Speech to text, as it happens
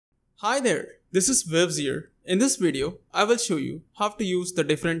Hi there, this is Vivs here. In this video, I will show you how to use the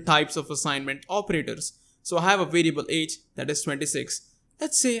different types of assignment operators. So I have a variable age that is 26.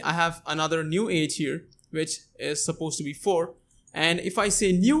 Let's say I have another new age here which is supposed to be 4, and if I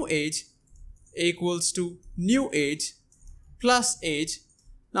say new age equals to new age plus age,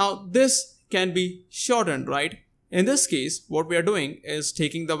 now this can be shortened, right? In this case, what we are doing is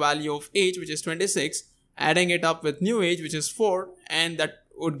taking the value of age, which is 26, adding it up with new age, which is 4, and that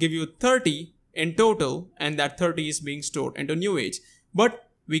would give you 30 in total, and that 30 is being stored into new age. But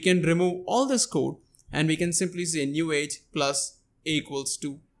we can remove all this code and we can simply say new age plus equals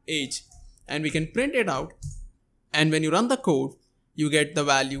to age, and we can print it out, and when you run the code you get the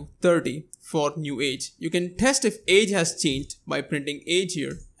value 30 for new age. You can test if age has changed by printing age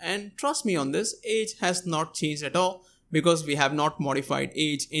here, and trust me on this, age has not changed at all because we have not modified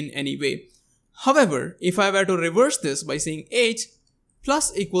age in any way. However, if I were to reverse this by saying age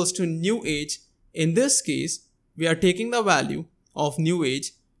plus equals to new age, in this case we are taking the value of new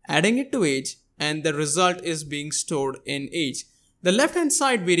age, adding it to age, and the result is being stored in age. The left hand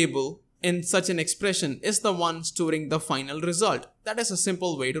side variable in such an expression is the one storing the final result. That is a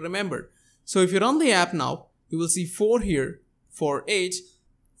simple way to remember. So if you run the app now, you will see 4 here for age,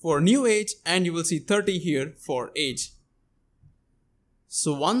 for new age, and you will see 30 here for age.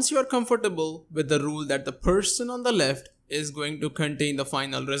 So once you are comfortable with the rule that the person on the left is going to contain the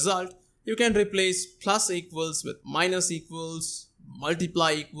final result, you can replace plus equals with minus equals,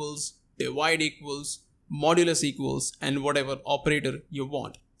 multiply equals, divide equals, modulus equals, and whatever operator you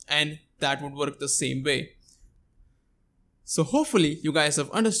want, and that would work the same way. So hopefully you guys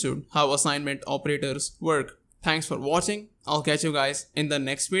have understood how assignment operators work. Thanks for watching. I'll catch you guys in the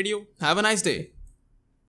next video. Have a nice day.